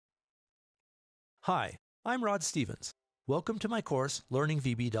Hi, I'm Rod Stevens. Welcome to my course,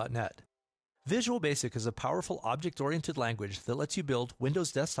 LearningVB.net. Visual Basic is a powerful object-oriented language that lets you build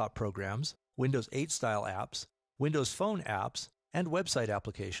Windows desktop programs, Windows 8-style apps, Windows Phone apps, and website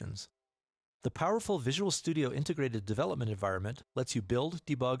applications. The powerful Visual Studio integrated development environment lets you build,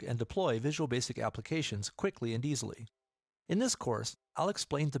 debug, and deploy Visual Basic applications quickly and easily. In this course, I'll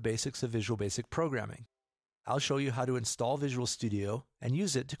explain the basics of Visual Basic programming. I'll show you how to install Visual Studio and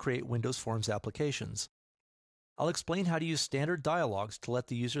use it to create Windows Forms applications. I'll explain how to use standard dialogues to let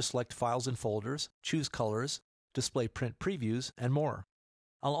the user select files and folders, choose colors, display print previews, and more.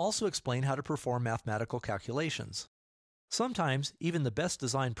 I'll also explain how to perform mathematical calculations. Sometimes, even the best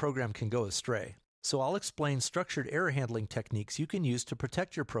designed program can go astray, so I'll explain structured error handling techniques you can use to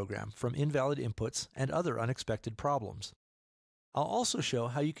protect your program from invalid inputs and other unexpected problems. I'll also show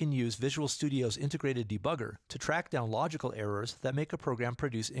how you can use Visual Studio's integrated debugger to track down logical errors that make a program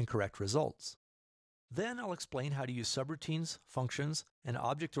produce incorrect results. Then I'll explain how to use subroutines, functions, and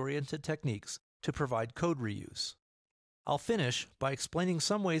object-oriented techniques to provide code reuse. I'll finish by explaining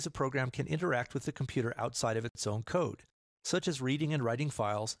some ways a program can interact with the computer outside of its own code, such as reading and writing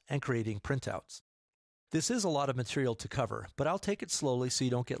files and creating printouts. This is a lot of material to cover, but I'll take it slowly so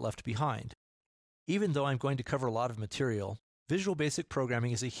you don't get left behind. Even though I'm going to cover a lot of material, Visual Basic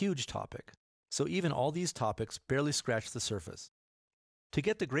programming is a huge topic, so even all these topics barely scratch the surface. To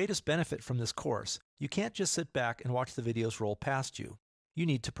get the greatest benefit from this course, you can't just sit back and watch the videos roll past you. You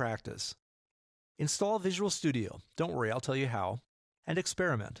need to practice. Install Visual Studio, don't worry, I'll tell you how, and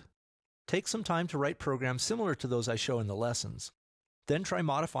experiment. Take some time to write programs similar to those I show in the lessons. Then try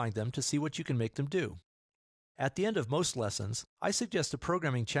modifying them to see what you can make them do. At the end of most lessons, I suggest a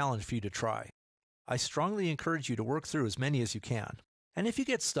programming challenge for you to try. I strongly encourage you to work through as many as you can. And if you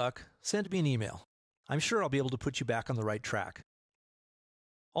get stuck, send me an email. I'm sure I'll be able to put you back on the right track.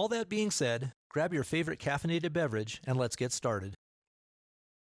 All that being said, grab your favorite caffeinated beverage and let's get started.